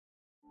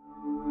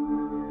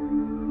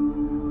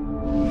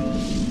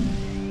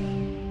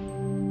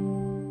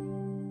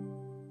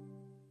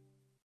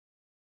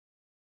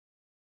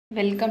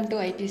Welcome to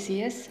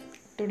IPCS.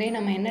 Today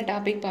நம்ம என்ன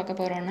topic பார்க்க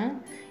போகிறோன்னா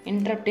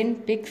interrupt in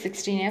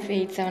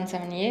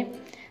PIC16F877A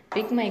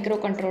PIC micro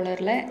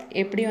கண்ட்ரோலரில்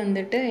எப்படி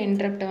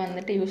interrupt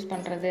யூஸ்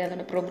பண்ணுறது,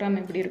 அதோட ப்ரோக்ராம்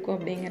எப்படி இருக்கும்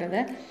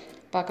அப்படிங்கிறத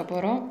பார்க்க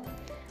போகிறோம்.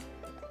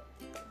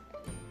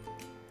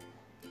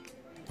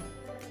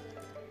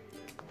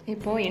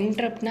 இப்போது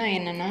இன்ட்ரப்ட்னா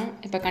என்னென்னா,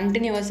 இப்போ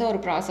கண்டினியூவஸாக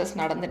ஒரு ப்ராசஸ்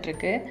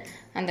நடந்துகிட்ருக்கு.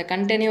 அந்த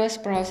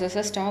கண்டினியூவஸ்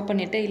ப்ராசஸை ஸ்டாப்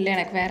பண்ணிவிட்டு இல்லை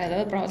எனக்கு வேறு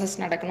ஏதாவது ப்ராசஸ்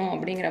நடக்கணும்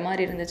அப்படிங்கிற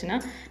மாதிரி இருந்துச்சுன்னா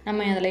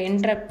நம்ம அதில்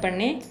இன்ட்ரப்ட்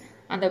பண்ணி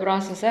அந்த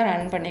ப்ராசஸை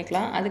ரன்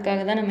பண்ணிக்கலாம். அதுக்காக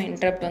தான் நம்ம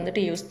இன்ட்ரப்ட்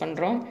யூஸ்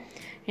பண்ணுறோம்.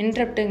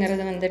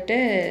 இன்ட்ரப்ட்டுங்கிறது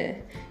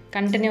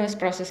கண்டினியூவஸ்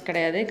ப்ராசஸ்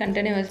கிடையாது.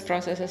 கண்டினியூவஸ்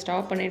ப்ராசஸை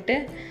ஸ்டாப் பண்ணிவிட்டு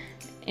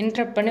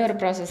இன்ட்ரப்ட் பண்ணி ஒரு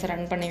ப்ராசஸை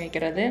ரன் பண்ணி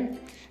வைக்கிறது.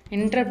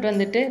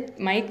 இன்ட்ரப்ட்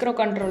மைக்ரோ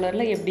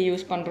கண்ட்ரோலரில் எப்படி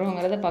யூஸ்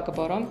பண்ணுறோங்கிறத பார்க்க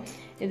போகிறோம்.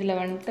 இதில்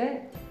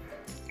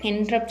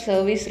இன்ட்ரப்ட்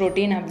சர்வீஸ்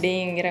ரொட்டீன்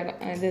அப்படிங்கிற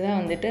இதுதான்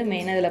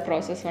மெயினாக இதில்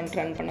ப்ராசஸ்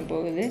ரன் பண்ண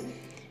போகுது.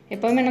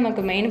 எப்போவுமே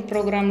நமக்கு மெயின்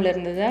ப்ரோக்ராமில்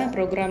இருந்து தான்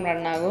ப்ரோக்ராம்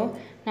ரன் ஆகும்.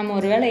 நம்ம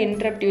ஒரு வேளை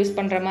இன்ட்ரப்ட் யூஸ்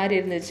பண்ணுற மாதிரி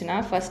இருந்துச்சுன்னா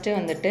first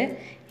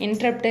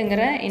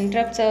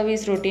interrupt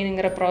service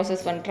ரொட்டீனுங்கிற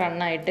process run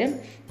ஆகிட்டு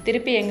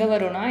திருப்பி எங்கே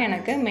வரும்னா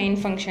எனக்கு மெயின்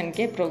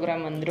ஃபங்க்ஷனுக்கே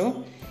ப்ரோக்ராம் வந்துடும்.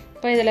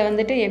 இப்போ இதில்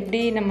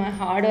எப்படி நம்ம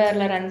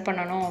ஹார்ட்வேரில் ரன்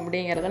பண்ணணும்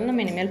அப்படிங்கிறதெல்லாம்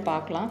நம்ம இனிமேல்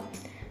பார்க்கலாம்.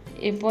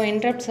 இப்போது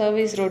இன்ட்ரப்ட்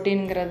சர்வீஸ்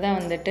ரொட்டீனுங்கிறது தான்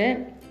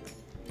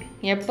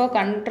எப்போ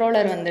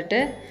கண்ட்ரோலர்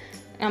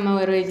நம்ம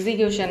ஒரு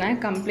எக்ஸிக்யூஷனை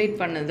கம்ப்ளீட்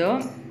பண்ணுதோ,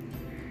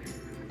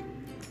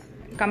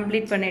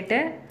 கம்ப்ளீட் பண்ணிவிட்டு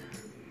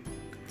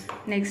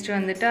நெக்ஸ்ட்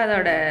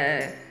அதோட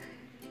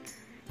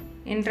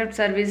இன்ட்ரப்ட்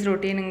சர்வீஸ்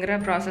ரொட்டீனுங்கிற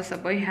ப்ராசஸை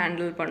போய்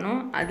ஹேண்டில் பண்ணும்.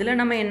 அதில்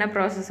நம்ம என்ன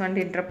ப்ராசஸ்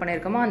இன்ட்ரப்ட்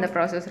பண்ணியிருக்கோமோ அந்த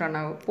ப்ராசஸ் ரன்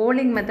ஆகும்.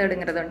 போலிங்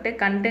மெத்தடுங்கிறது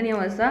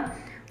கண்டினியூவஸாக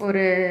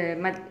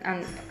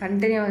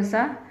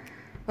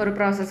ஒரு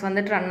ப்ராசஸ்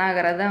ரன்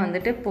ஆகிறது தான்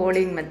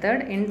போலிங்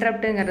மெத்தட்.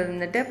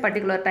 இன்ட்ரப்ட்டுங்கிறது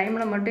பர்டிகுலர்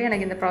டைமில் மட்டும்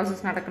எனக்கு இந்த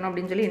ப்ராசஸ் நடக்கணும்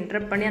அப்படின்னு சொல்லி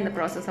இன்ட்ரப்ட் பண்ணி அந்த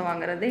ப்ராசஸை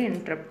வாங்குறது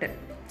இன்ட்ரப்ட்டு.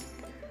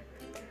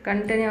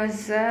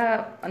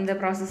 கண்டினியூஸாக அந்த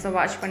ப்ராசஸை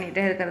வாட்ச்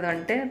பண்ணிகிட்டே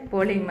இருக்கிறது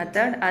போலிங்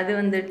மெத்தட். அது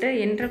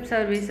இன்ட்ரப்ட்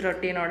சர்வீஸ்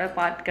ரொட்டீனோட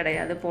பார்ட்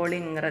கிடையாது.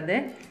 போலிங்கிறது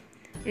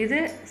இது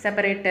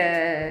separate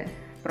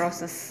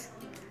process.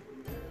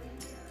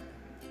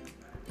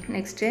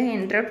 Next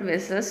interrupt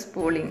versus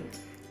polling.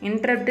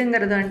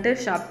 இன்ட்ரப்ட்டுங்கிறது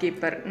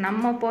shopkeeper.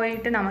 நம்ம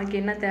போயிட்டு நமக்கு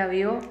என்ன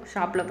தேவையோ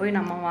ஷாப்பில் போய்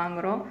நம்ம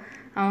வாங்குகிறோம்.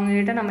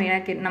 அவங்கக்கிட்ட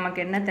நமக்கு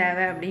என்ன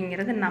தேவை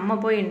அப்படிங்கிறது நம்ம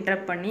போய்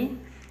இன்ட்ரப்ட் பண்ணி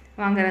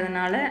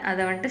வாங்கிறதுனால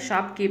அதை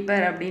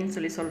ஷாப்கீப்பர் அப்படின்னு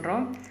சொல்லி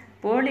சொல்கிறோம்.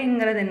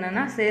 போலிங்கிறது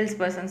என்னென்னா சேல்ஸ்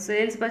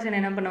பர்சன்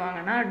என்ன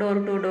பண்ணுவாங்கன்னா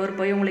டோர் டு டோர்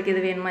போய் உங்களுக்கு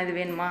இது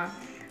வேணுமா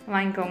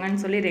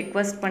வாங்கிக்கோங்கன்னு சொல்லி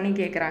ரெக்வஸ்ட் பண்ணி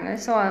கேட்குறாங்க.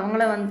 ஸோ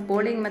அவங்கள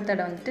போலிங்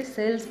மெத்தடை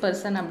சேல்ஸ்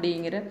பர்சன்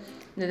அப்படிங்கிற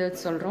இதை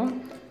சொல்கிறோம்.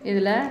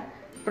 இதில்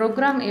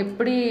ப்ரோக்ராம்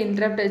எப்படி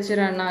இன்ட்ரப்ட் வச்சு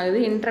ரன் ஆகுது,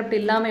 இன்ட்ரப்ட்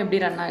இல்லாமல் எப்படி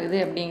ரன் ஆகுது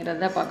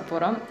அப்படிங்கிறத பார்க்க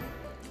போகிறோம்.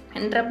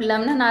 இன்ட்ரப்ட்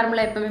இல்லாமல்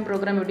நார்மலாக எப்போவுமே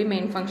ப்ரோக்ராம் எப்படி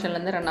மெயின்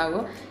ஃபங்க்ஷன்லேருந்து ரன்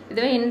ஆகும்.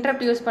 இதுவே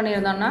இன்ட்ரப்ட் யூஸ்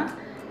பண்ணியிருந்தோம்னா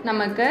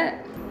நமக்கு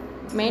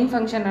மெயின்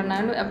ஃபங்க்ஷன் ரன்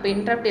ஆகும். அப்போ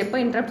எப்போ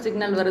இன்ட்ரப்ட்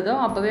சிக்னல் வருதோ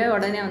அப்போவே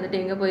உடனே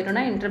எங்கே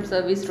போயிடும்னா இன்ட்ரப்ட்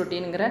சர்வீஸ்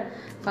ரொட்டீனுங்கிற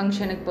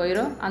ஃபங்க்ஷனுக்கு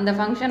போயிடும். அந்த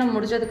ஃபங்க்ஷனை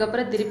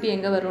முடிச்சதுக்கப்புறம் திருப்பி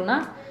எங்கே வரும்னா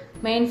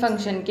மெயின்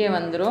ஃபங்க்ஷனுக்கே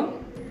வந்துடும்.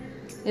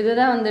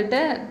 இதுதான்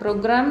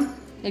program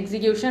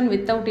execution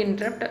without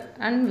interrupt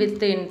and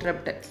with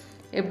interrupt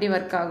எப்படி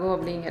ஒர்க் ஆகும்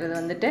அப்படிங்கிறது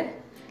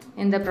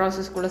இந்த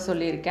ப்ராசஸ்குள்ளே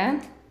சொல்லியிருக்கேன்.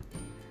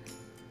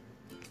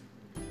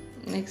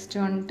 Next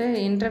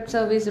interrupt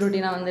service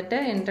ரொட்டீனை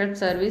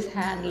interrupt service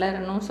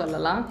ஹேண்ட்லர்னு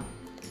சொல்லலாம்.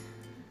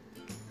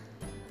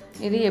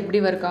 இது எப்படி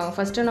ஒர்க் ஆகும்,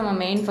 ஃபஸ்ட்டு நம்ம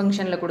மெயின்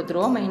ஃபங்க்ஷனில்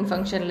கொடுத்துருவோம். மெயின்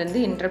ஃபங்க்ஷன்லேருந்து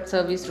இன்ட்ரப்ட்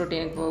சர்வீஸ்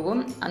ரொட்டீனுக்கு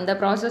போகும். அந்த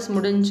ப்ராசஸ்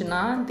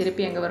முடிஞ்சுன்னா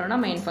திருப்பி எங்கே வரும்னா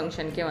மெயின்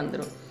ஃபங்க்ஷனுக்கே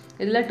வந்துடும்.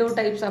 இதில் 2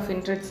 டைப்ஸ் ஆஃப்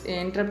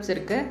இன்ட்ரப்ட்ஸ்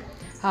இருக்குது.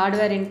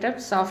 ஹார்ட்வேர்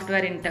இன்ட்ரப்ட்,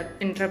 சாஃப்ட்வேர்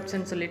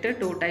இன்ட்ரப்ட்ஸ்ன்னு சொல்லிட்டு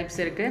 2 டைப்ஸ்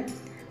இருக்குது.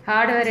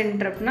 ஹார்ட்வேர்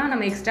இன்ட்ரப்ட்னா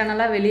நம்ம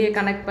எக்ஸ்டர்னலாக வெளியே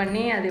கனெக்ட்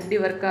பண்ணி அது எப்படி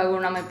ஒர்க்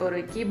ஆகும், நம்ம இப்போ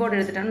ஒரு கீபோர்டு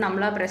எடுத்துட்டோம்னா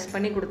நம்மளாக ப்ரெஸ்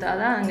பண்ணி கொடுத்தா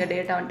தான் அங்கே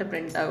டேட்டா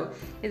பிரிண்ட் ஆகும்.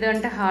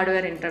 இது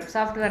ஹார்ட்வேர் இன்ட்ரப்ட்.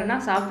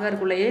 சாஃப்ட்வேர்னால்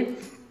சாஃப்ட்வேர்க்குள்ளேயே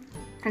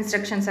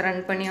இன்ஸ்ட்ரக்ஷன்ஸை ரன்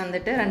பண்ணி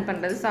ரன்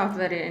பண்ணுறது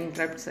சாஃப்ட்வேர்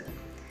இன்ட்ரப்ட்ஸ்.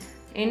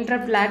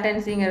 இன்ட்ரப்ட்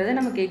லேட்டன்சிங்கிறது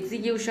நமக்கு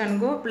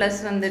எக்ஸிக்யூஷனுக்கும் ப்ளஸ்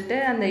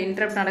அந்த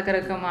இன்ட்ரப்ட்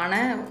நடக்கிறதுக்குமான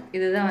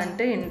இதுதான்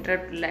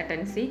இன்ட்ரப்ட்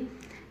லேட்டன்சி.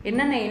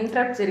 என்னென்ன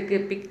இன்ட்ரப்ட்ஸ்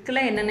இருக்குது,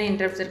 பிக்கில் என்னென்ன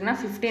இன்ட்ரப்ட்ஸ் இருக்குன்னா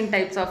 15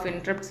 டைப்ஸ் ஆஃப்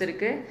இன்ட்ரப்ட்ஸ்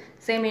இருக்குது.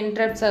 சேம்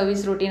இன்ட்ரப்ட்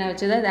சர்வீஸ் ரொட்டீனை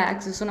வச்சு தான் இந்த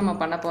ஆக்சஸும் நம்ம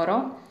பண்ண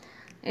போகிறோம்.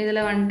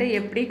 இதில்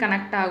எப்படி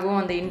கனெக்ட் ஆகும்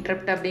அந்த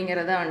இன்ட்ரப்ட்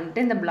அப்படிங்கிறத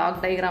இந்த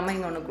பிளாக் டயக்ராமாக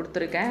இங்கே ஒன்று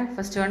கொடுத்துருக்கேன்.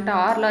 ஃபஸ்ட்டு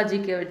ஆர்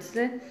லாஜிக்கை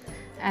வச்சு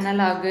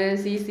analogue,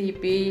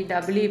 CCB,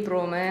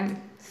 டபிள்யூப்ரோமு,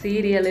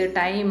 serial,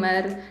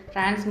 timer,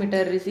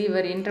 transmitter,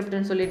 receiver,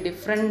 இன்ட்ரப்ட்னு சொல்லி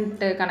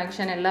டிஃப்ரெண்ட்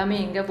கனெக்ஷன் எல்லாமே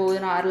எங்கே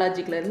போகுதுன்னு ஆர்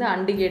லாஜிக்லேருந்து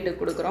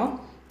அண்டிகேட்டுக்கு கொடுக்குறோம்.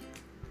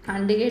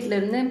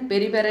 அண்டிகேட்லேருந்து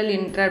பெரிஃபெரல்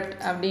இன்ட்ரப்ட்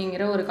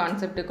அப்படிங்கிற ஒரு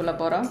கான்செப்டுக்குள்ளே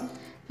போகிறோம்.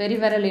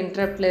 பெரிஃபெரல்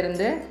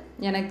இன்ட்ரப்ட்லேருந்து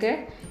எனக்கு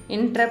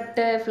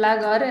interrupt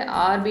flag R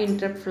RB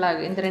interrupt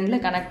flag இந்த 2ல்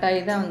கனெக்ட்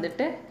ஆகி தான்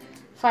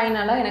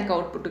ஃபைனலாக எனக்கு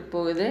அவுட்புட்டுக்கு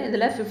போகுது.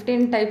 இதில்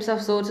 15 டைப்ஸ்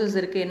ஆஃப் சோர்ஸஸ்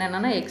இருக்குது.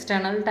 என்னென்னா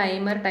எக்ஸ்டர்னல்,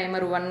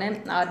 டைமர் 1,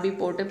 ஆர்பி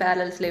போட்டு,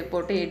 பேரலல் ஸ்லேவ்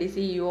போட்டு,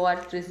 ADC,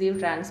 UART, receive,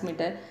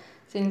 transmitter,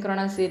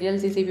 synchronous serial,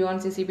 CCP1,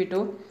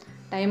 CCP2,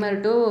 timer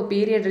 2,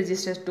 period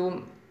register 2,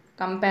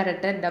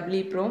 comparator,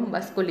 டபிள்யூப்ரோம்,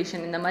 bus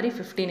collision, இந்த மாதிரி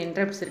 15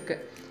 இன்ட்ரப்ட்ஸ்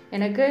இருக்குது.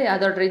 எனக்கு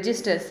அதோட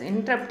ரெஜிஸ்டர்ஸ்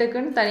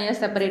இன்ட்ரப்ட்டுக்குன்னு தனியாக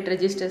செப்பரேட்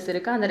ரெஜிஸ்டர்ஸ்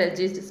இருக்குது. அந்த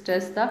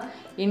ரெஜிஸ்டர்ஸ் தான்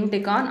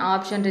இன்டிகான்,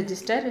 option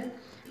register,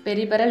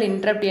 peripheral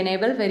interrupt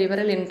enable,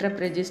 peripheral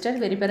interrupt register,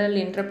 peripheral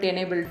interrupt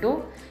enable to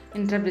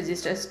interrupt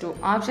registers 2.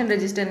 Option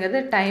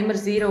ரெஜிஸ்டருங்கிறது timer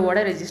 0வோட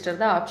register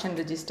தான் ஆப்ஷன்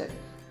ரெஜிஸ்டர்.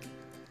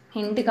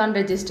 இன்டிகான்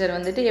ரெஜிஸ்டர்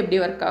வந்துட்டு எப்படி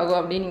ஒர்க் ஆகும்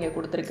அப்படின்னு நீங்கள்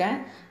கொடுத்துருக்கேன்.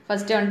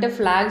 ஃபஸ்ட்டு வந்துட்டு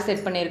ஃப்ளாக்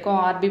செட் பண்ணியிருக்கோம்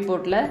ஆர்பி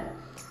போர்ட்டில்.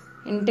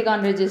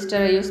 இன்டிகான்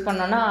ரெஜிஸ்டரை யூஸ்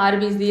பண்ணோன்னா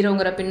RB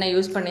 0ங்கிற பின்னை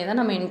யூஸ் பண்ணி தான்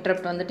நம்ம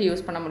இன்ட்ரப்ட் வந்துட்டு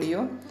யூஸ் பண்ண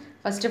முடியும்.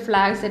 ஃபஸ்ட்டு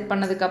ஃப்ளாக் செட்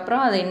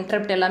பண்ணதுக்கப்புறம் அதை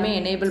இன்ட்ரப்ட் எல்லாமே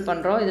எனேபிள்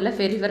பண்ணுறோம். இதில்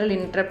பெரிஃபரல்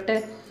இன்ட்ரப்ட்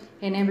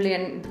எனேபிள்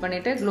இது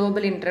பண்ணிவிட்டு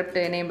குளோபல் இன்ட்ரப்ட்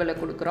எனேபிளை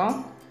கொடுக்குறோம்.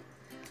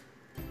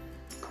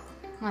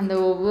 அந்த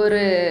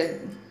ஒவ்வொரு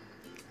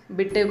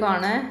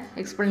பிட்டுக்கான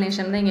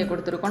எக்ஸ்ப்ளனேஷன் தான் இங்கே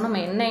கொடுத்துருக்கோம். நம்ம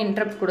என்ன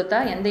இன்ட்ரப்ட் கொடுத்தா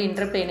எந்த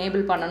இன்ட்ரப்ட்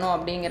எனேபிள் பண்ணணும்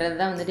அப்படிங்கிறது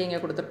தான் வந்துட்டு இங்கே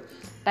கொடுத்துருக்கோம்.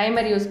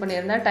 டைமர் யூஸ்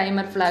பண்ணியிருந்தால்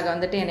டைமர் ஃப்ளாகை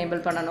வந்துட்டு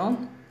எனேபிள் பண்ணணும்.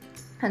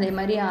 அதே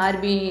மாதிரி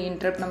ஆர்பி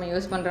இன்ட்ரப்ட் நம்ம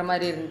யூஸ் பண்ணுற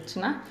மாதிரி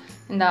இருந்துச்சுன்னா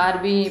இந்த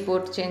ஆர்பி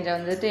போர்ட் சேஞ்சை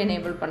வந்துட்டு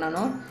எனேபிள்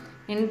பண்ணணும்.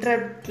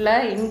 இன்ட்ரப்டில்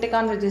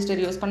இன்டிகான்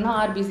ரெஜிஸ்டர் யூஸ் பண்ணால்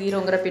RB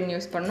 0ங்கிற பின்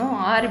யூஸ் பண்ணணும்.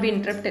 ஆர்பி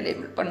இன்ட்ரப்ட்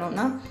எனேபிள்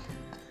பண்ணோன்னா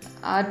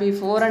RB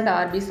 4 and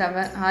RB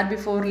 7, RB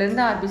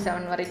 4லேருந்து RB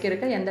 7 வரைக்கும்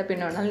இருக்க எந்த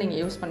பின் வேணாலும்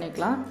நீங்கள் யூஸ்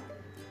பண்ணிக்கலாம்.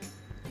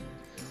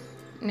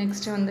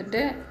 நெக்ஸ்ட்டு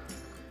வந்துட்டு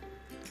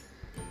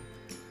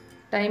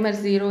டைமர்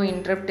 0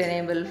 இன்ட்ரப்ட்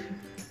எனேபிள்.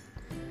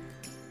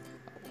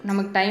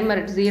 நமக்கு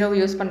டைமர் 0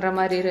 யூஸ் பண்ணுற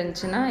மாதிரி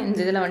இருந்துச்சுன்னா இந்த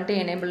இதில் வந்துட்டு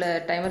எனேபிள்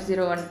டைமர்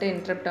 0 வந்துட்டு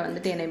இன்ட்ரப்டை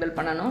வந்துட்டு எனேபிள்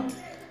பண்ணணும்.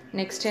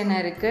 நெக்ஸ்ட் என்ன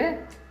இருக்குது,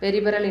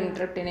 peripheral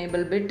interrupt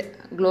enable bit,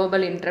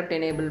 global interrupt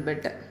enable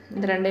bit.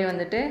 இந்த ரெண்டையும்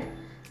வந்துட்டு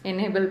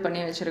எனேபிள் பண்ணி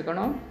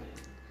வச்சுருக்கணும்.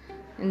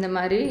 இந்த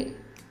மாதிரி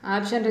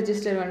ஆப்ஷன்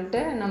ரெஜிஸ்டர்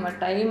வந்துட்டு நம்ம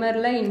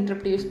டைமரில்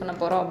இன்ட்ரப்ட் யூஸ் பண்ண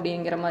போகிறோம்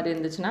அப்படிங்கிற மாதிரி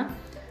இருந்துச்சுன்னா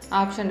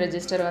ஆப்ஷன்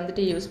ரெஜிஸ்டர்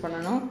வந்துட்டு யூஸ்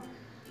பண்ணணும்.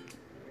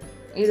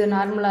 இது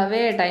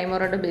நார்மலாகவே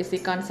டைமரோட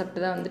பேசிக் கான்செப்ட்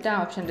தான் வந்துட்டு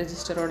option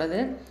ரெஜிஸ்டரோடது.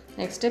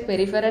 Next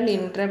peripheral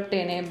interrupt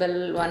enable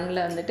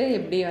 1ல் வந்துட்டு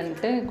எப்படி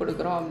வந்துட்டு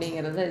கொடுக்குறோம்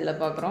அப்படிங்கிறத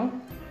இதில் பார்க்குறோம்.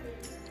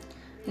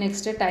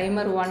 Next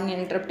timer 1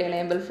 interrupt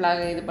enable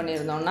flag இது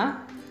பண்ணியிருந்தோம்னா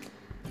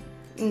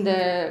இந்த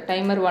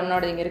டைமர்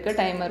 1ஓட இங்கே இருக்குது.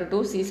 டைமர் 2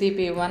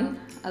 CCP1,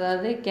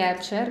 அதாவது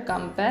கேப்சர்,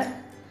 கம்பேர்,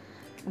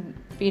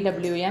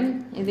 PWM,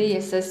 இது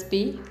SSP.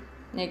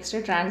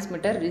 Next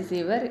transmitter,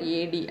 receiver,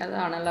 AD, அது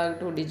அனலாக்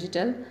டு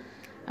டிஜிட்டல்.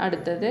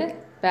 அடுத்தது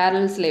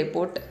barrel slave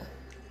board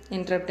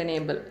interrupt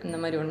enable, இந்த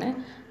மாதிரி ஒன்று.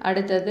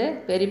 அடுத்தது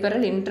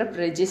peripheral interrupt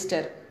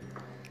register.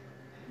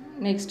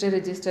 Next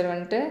register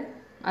வந்துட்டு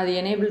அது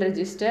எனேபிள்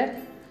ரெஜிஸ்டர்,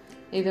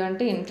 இது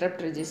வந்துட்டு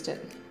இன்ட்ரப்ட்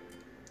ரெஜிஸ்டர்.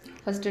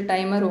 ஃபஸ்ட்டு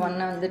டைமர்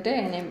 1 வந்துட்டு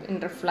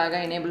இன்ட்ரப்ட்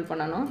ஃப்ளாகாக எனேபிள்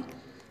பண்ணணும்.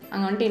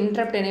 அங்கே வந்துட்டு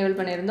இன்ட்ரப்ட் எனேபிள்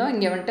பண்ணியிருந்தோம்,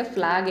 இங்கே வந்துட்டு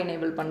ஃப்ளாக்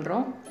எனேபிள்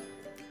பண்ணுறோம்.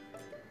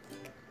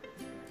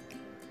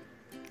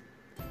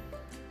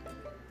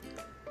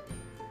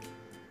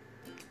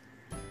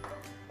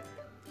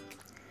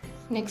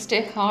 நெக்ஸ்ட்டு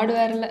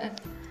ஹார்ட்வேரில்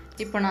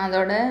இப்போ நான்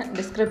அதோட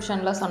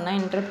டிஸ்கிரிப்ஷனில் சொன்னேன்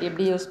இன்ட்ரப்ட்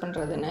எப்படி யூஸ்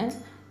பண்ணுறதுன்னு.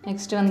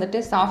 நெக்ஸ்ட்டு வந்துட்டு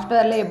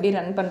சாஃப்ட்வேரில் எப்படி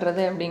ரன்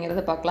பண்ணுறது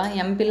அப்படிங்கிறத பார்க்கலாம்.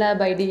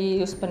 MPLAB ID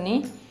யூஸ் பண்ணி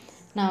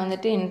நான்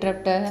வந்துட்டு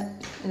இன்ட்ரப்டை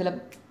இதில்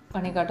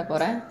பண்ணி காட்ட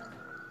போகிறேன்.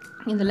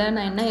 இதில்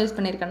நான் என்ன யூஸ்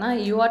பண்ணியிருக்கேன்னா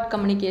UART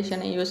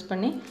கம்யூனிகேஷனை யூஸ்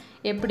பண்ணி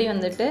எப்படி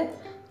வந்துட்டு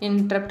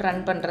இன்ட்ரப்ட்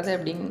ரன் பண்ணுறது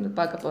அப்படிங்கிறது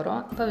பார்க்க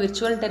போகிறோம். இப்போ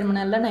விர்ச்சுவல்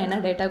டெர்மினலில் நான் என்ன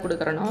டேட்டா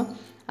கொடுக்குறேனோ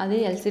அது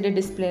LCD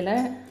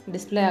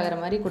டிஸ்பிளே ஆகிற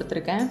மாதிரி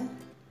கொடுத்துருக்கேன்.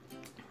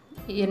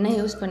 என்ன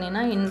யூஸ்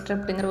பண்ணினா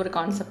இன்ட்ரப்ட்டுங்கிற ஒரு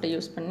கான்செப்டை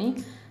யூஸ் பண்ணி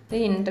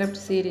இன்ட்ரப்ட்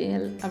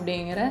சீரியல்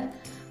அப்படிங்கிற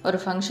ஒரு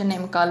ஃபங்க்ஷன்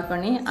நேம் கால்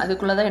பண்ணி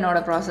அதுக்குள்ளே தான்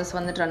என்னோடய ப்ராசஸ்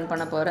வந்துட்டு ரன்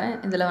பண்ண போகிறேன்.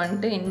 இதில்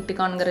வந்துட்டு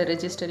இன்டிகான்கிற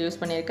ரெஜிஸ்டர் யூஸ்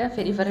பண்ணியிருக்கேன்,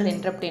 பெரிஃபரல்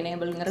இன்ட்ரப்ட்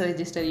எனேபிள்ங்கிற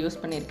ரெஜிஸ்டர்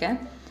யூஸ் பண்ணியிருக்கேன்.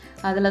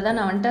 அதில் தான்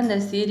நான் வந்துட்டு அந்த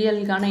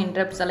சீரியலுக்கான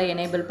இன்ட்ரப்ட்ஸ் எல்லாம்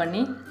எனேபிள்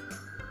பண்ணி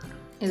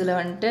இதில்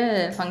வந்துட்டு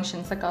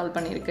ஃபங்க்ஷன்ஸை கால்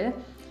பண்ணியிருக்கு.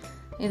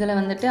 இதில்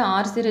வந்துட்டு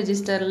RC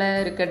ரெஜிஸ்டரில்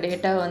இருக்க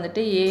டேட்டா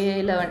வந்துட்டு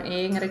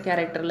ஏங்கிற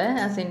கேரக்டரில்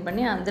அசைன்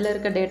பண்ணி அதில்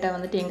இருக்க டேட்டா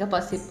வந்துட்டு எங்கே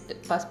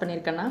பாஸ்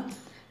பண்ணியிருக்கேன்னா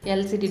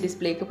LCD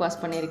டிஸ்பிளேக்கு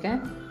பாஸ் பண்ணியிருக்கேன்.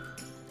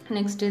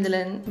 நெக்ஸ்ட் இதில்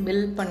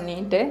பில்ட்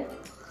பண்ணிவிட்டு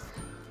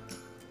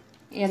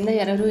எந்த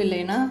எரரும்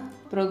இல்லைன்னா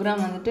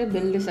ப்ரோக்ராம் வந்துட்டு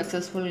பில்டு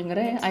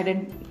சக்ஸஸ்ஃபுல்ங்கிற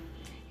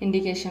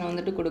இண்டிகேஷன்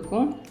வந்துட்டு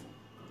கொடுக்கும்.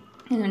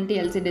 இது வந்துட்டு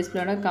LCD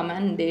டிஸ்பிளேயோட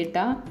கமாண்ட்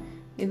டேட்டா,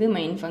 இது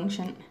மெயின்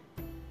ஃபங்க்ஷன்.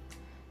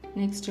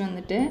 நெக்ஸ்ட்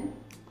வந்துட்டு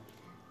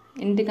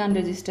இன்டிகான்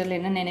ரெஜிஸ்டரில்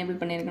என்னென்ன எனேபிள்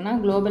பண்ணியிருக்கேன்னா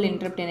குளோபல்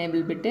இன்ட்ரப்ட்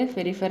எனேபிள் பிட்டு,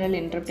 peripheral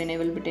interrupt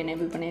enable bit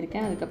enable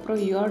பண்ணியிருக்கேன். அதுக்கப்புறம்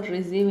UART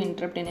ரிசீவ்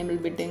இன்ட்ரப்ட் எனேபிள்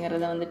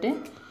பிட்டுங்கிறத வந்துட்டு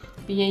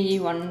PIE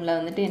 1ல்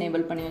வந்துட்டு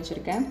எனேபிள் பண்ணி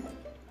வச்சுருக்கேன்.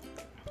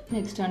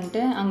 நெக்ஸ்ட்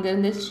வந்துட்டு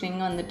அங்கேருந்து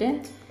ஸ்ட்ரிங் வந்துட்டு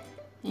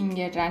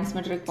இங்கே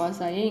டிரான்ஸ்மிட்டருக்கு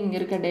பாஸ் ஆகி இங்கே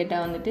இருக்க டேட்டா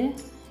வந்துட்டு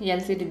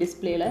LCD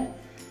டிஸ்பிளேயில்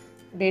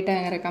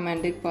டேட்டாங்கிற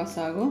கமாண்டுக்கு பாஸ்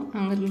ஆகும்.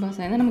 அங்கேருந்து பாஸ்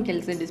ஆகி தான் நமக்கு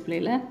LCD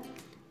டிஸ்பிளேயில்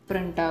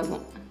ப்ரிண்ட்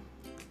ஆகும்.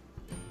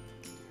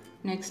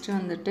 நெக்ஸ்ட்டு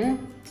வந்துட்டு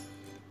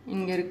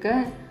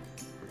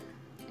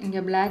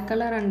இங்கே black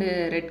colour and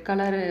red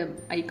colour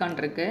icon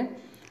இருக்குது.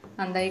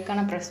 அந்த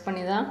ஐக்கானை ப்ரெஸ்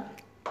பண்ணி தான்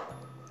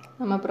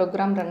நம்ம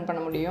ப்ரோக்ராம் ரன் பண்ண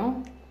முடியும்.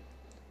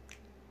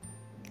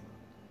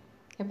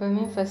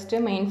 எப்போவுமே ஃபஸ்ட்டு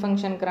மெயின்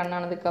ஃபங்க்ஷனுக்கு ரன்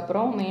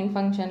ஆனதுக்கப்புறம் மெயின்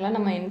ஃபங்க்ஷனில்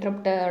நம்ம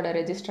இன்ட்ரப்டோட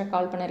ரெஜிஸ்டர்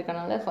கால்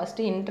பண்ணியிருக்கனால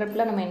ஃபஸ்ட்டு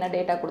இன்ட்ரப்டில் நம்ம என்ன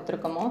டேட்டா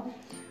கொடுத்துருக்கோமோ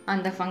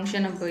அந்த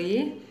ஃபங்க்ஷனை போய்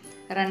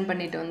ரன்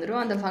பண்ணிட்டு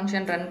வந்துடும். அந்த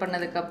ஃபங்க்ஷன் ரன்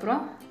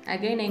பண்ணதுக்கப்புறம்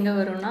அகைன் எங்கே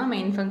வரும்னா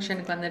மெயின்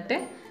ஃபங்க்ஷனுக்கு வந்துட்டு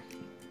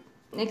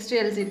நெக்ஸ்ட்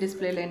எல்சிடி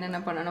டிஸ்பிளேல என்னென்ன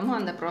பண்ணணுமோ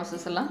அந்த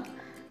ப்ராசஸ் எல்லாம்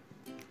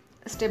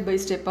ஸ்டெப் பை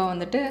ஸ்டெப்பாக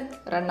வந்துட்டு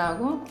ரன்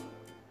ஆகும்.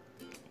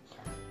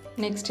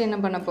 நெக்ஸ்ட் என்ன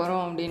பண்ண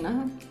போகிறோம் அப்படின்னா,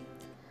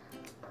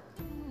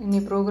 இனி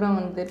ப்ரோக்ராம்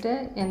வந்துட்டு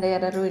எந்த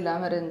எரரும்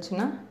இல்லாமல்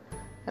இருந்துச்சுன்னா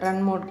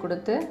ரன் மோட்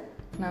கொடுத்து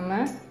நம்ம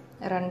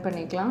ரன்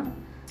பண்ணிக்கலாம்.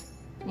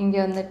 இங்கே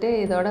வந்துட்டு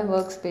இதோட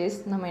ஒர்க் ஸ்பேஸ்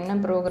நம்ம என்ன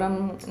ப்ரோக்ராம்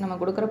நம்ம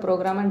கொடுக்குற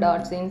ப்ரோக்ராமை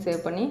 .cன்னு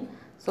சேவ் பண்ணி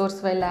சோர்ஸ்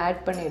ஃபைலில்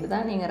ஆட் பண்ணிட்டு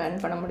தான் நீங்கள்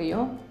ரன் பண்ண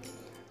முடியும்.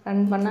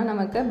 ரன் பண்ணால்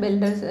நமக்கு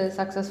பில்டர்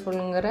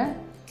சக்ஸஸ்ஃபுல்லுங்கிற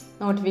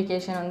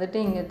நோட்டிஃபிகேஷன் வந்துட்டு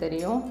இங்கே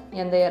தெரியும்.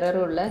 எந்த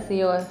எரரும் இல்லை.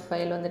 COF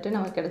ஃபைல் வந்துட்டு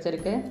நமக்கு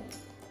கிடச்சிருக்கு.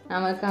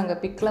 நமக்கு அங்கே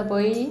பிக்கில்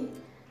போய்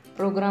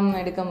ப்ரோக்ராம்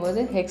எடுக்கும்போது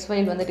ஹெக்ஸ்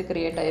ஃபைல் வந்துட்டு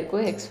க்ரியேட்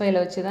ஆகிருக்கும். ஹெக்ஸ் ஃபைலை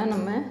வச்சு தான்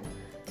நம்ம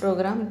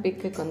ப்ரோக்ராம்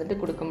பிக்குக்கு வந்துட்டு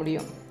கொடுக்க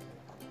முடியும்.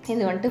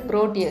 இது வந்துட்டு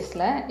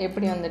ப்ரோடிஎஸில்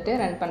எப்படி வந்துட்டு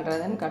ரன்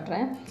பண்ணுறதுன்னு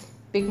காட்டுறேன்.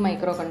 பிக்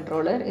மைக்ரோ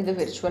கண்ட்ரோலர், இது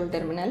virtual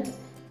terminal,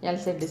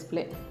 LCD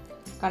display.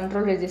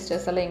 Control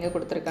registers எல்லாம் எங்கே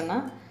கொடுத்துருக்கேன்னா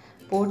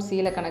போர்ட்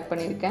Cயில் கனெக்ட்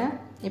பண்ணியிருக்கேன்.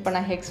 இப்போ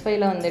நான் ஹெக்ஸ்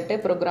ஃபைலை வந்துட்டு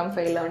ப்ரோக்ராம்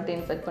ஃபைலில் வந்துட்டு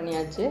இன்சர்ட்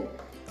பண்ணியாச்சு.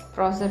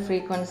 ப்ராசஸர்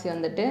ஃப்ரீக்வன்சி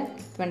வந்துட்டு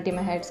 20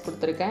 MHz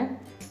கொடுத்துருக்கேன்.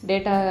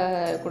 டேட்டா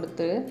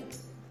கொடுத்து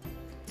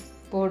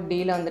போர்ட்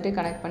Dயில் வந்துட்டு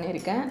கனெக்ட்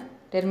பண்ணியிருக்கேன்.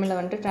 டெர்மினல்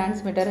வந்துட்டு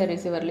டிரான்ஸ்மிட்டர்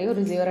ரிசீவர்லேயும்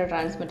ரிசீவரை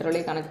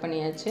டிரான்ஸ்மிட்டர்லேயும் கனெக்ட்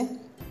பண்ணியாச்சு.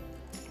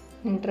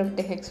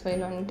 இன்டரப்ட் ஹெக்ஸ்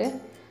ஃபைல் வந்துட்டு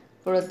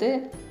கொடுத்து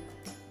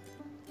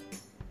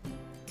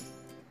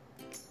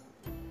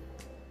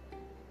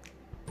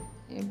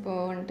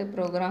இப்போது வந்துட்டு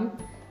ப்ரோக்ராம்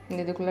இந்த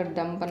இதுக்குள்ளே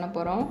டம்ப் பண்ண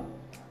போகிறோம்.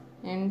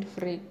 அண்ட்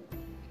ஃப்ரீ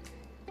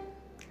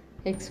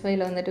ஹெக்ஸ்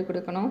ஃபைலை வந்துட்டு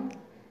கொடுக்கணும்.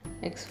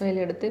 ஹெக்ஸ்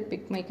ஃபைல் எடுத்து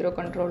பிக் மைக்ரோ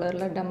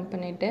கண்ட்ரோலரில் டம்ப்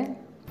பண்ணிவிட்டு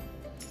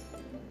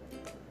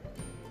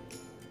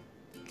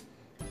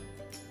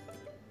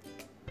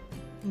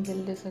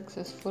பில்டு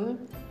சக்ஸஸ்ஃபுல்.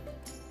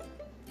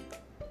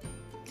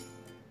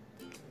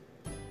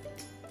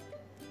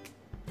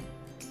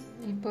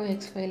 இப்போது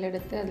ஹெக்ஸ் ஃபைல்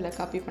எடுத்து அதில்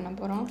காப்பி பண்ண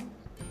போகிறோம்.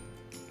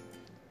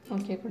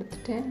 ஓகே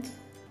கொடுத்துட்டு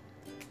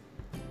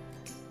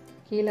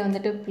கீழே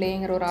வந்துட்டு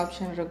ப்ளேங்கிற ஒரு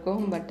ஆப்ஷன்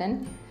இருக்கும், பட்டன்.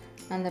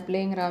 அந்த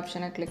ப்ளேங்கிற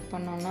ஆப்ஷனை கிளிக்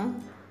பண்ணோன்னா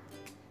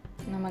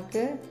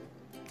நமக்கு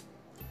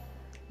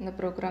இந்த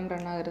ப்ரோக்ராம்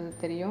ரன் ஆகிறது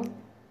தெரியும்.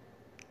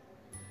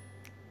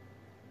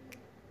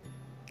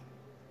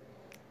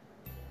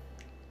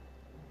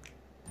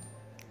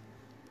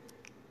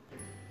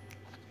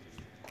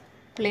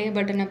 ப்ளே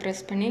பட்டனை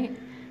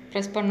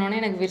ப்ரெஸ் பண்ணோன்னே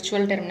எனக்கு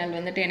விர்ச்சுவல் டெர்மினல்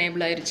வந்துட்டு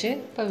எனேபிள் ஆயிடுச்சு.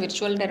 இப்போ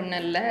விர்ச்சுவல்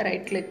டெர்மினலில்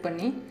ரைட் கிளிக்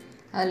பண்ணி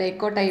அதில்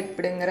எக்கோ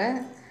டைப்டுங்கிற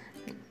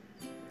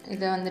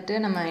இதை வந்துட்டு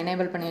நம்ம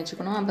எனேபிள் பண்ணி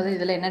வச்சுக்கணும். அப்போ தான்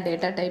இதில் என்ன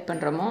டேட்டா டைப்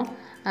பண்ணுறோமோ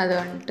அதை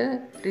வந்துட்டு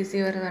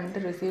ரிசீவர்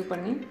வந்துட்டு ரிசீவ்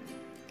பண்ணி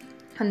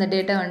அந்த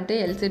டேட்டா வந்துட்டு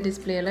எல்சிடி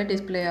டிஸ்பிளேயில்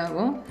டிஸ்பிளே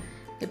ஆகும்.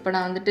 இப்போ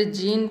நான் வந்துட்டு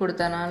ஜீன்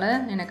கொடுத்தனால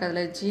எனக்கு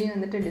அதில் ஜி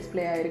வந்துட்டு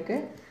டிஸ்பிளே ஆகிருக்கு.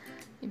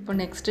 இப்போ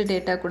நெக்ஸ்ட்டு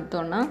டேட்டா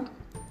கொடுத்தோன்னா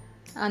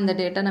அந்த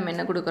டேட்டா நம்ம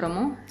என்ன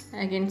கொடுக்குறோமோ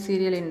அகெயின்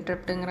சீரியல்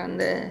இன்டரப்ட்டுங்கிற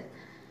அந்த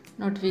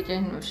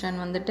நோட்டிஃபிகேஷன்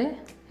வந்துட்டு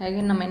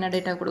அகெயின் நம்ம என்ன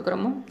டேட்டா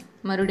கொடுக்குறோமோ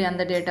மறுபடியும்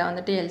அந்த டேட்டா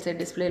வந்துட்டு எல்சிடி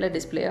டிஸ்பிளேயில்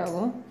டிஸ்பிளே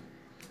ஆகும்.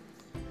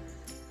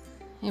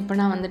 இப்போ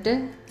நான் வந்துட்டு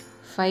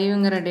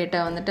 5ங்கிற டேட்டா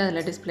வந்துட்டு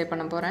அதில் டிஸ்பிளே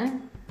பண்ண போகிறேன்.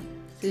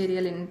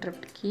 Serial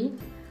interrupt key.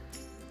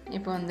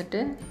 இப்போ வந்துட்டு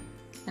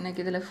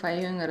எனக்கு இதில்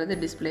 5ங்கிறது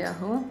டிஸ்பிளே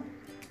ஆகும்.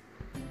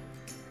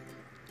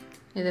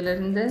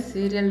 இதிலிருந்து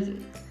சீரியல்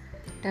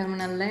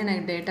டெர்மினலில்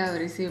எனக்கு டேட்டாவை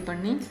ரிசீவ்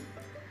பண்ணி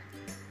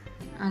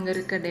அங்கே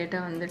இருக்க டேட்டா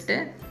வந்துட்டு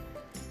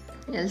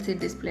எல்சிடி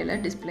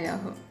டிஸ்பிளேயில் டிஸ்பிளே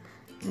ஆகும்.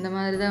 இந்த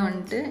மாதிரி தான்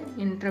வந்துட்டு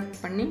இன்டரப்ட்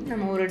பண்ணி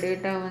நம்ம ஒரு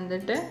டேட்டா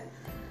வந்துட்டு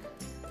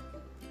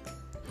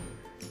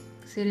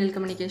சீரியல்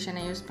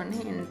கம்யூனிகேஷனை யூஸ் பண்ணி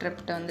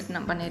இன்டரப்ட்டை வந்துட்டு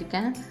நான்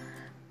பண்ணியிருக்கேன்.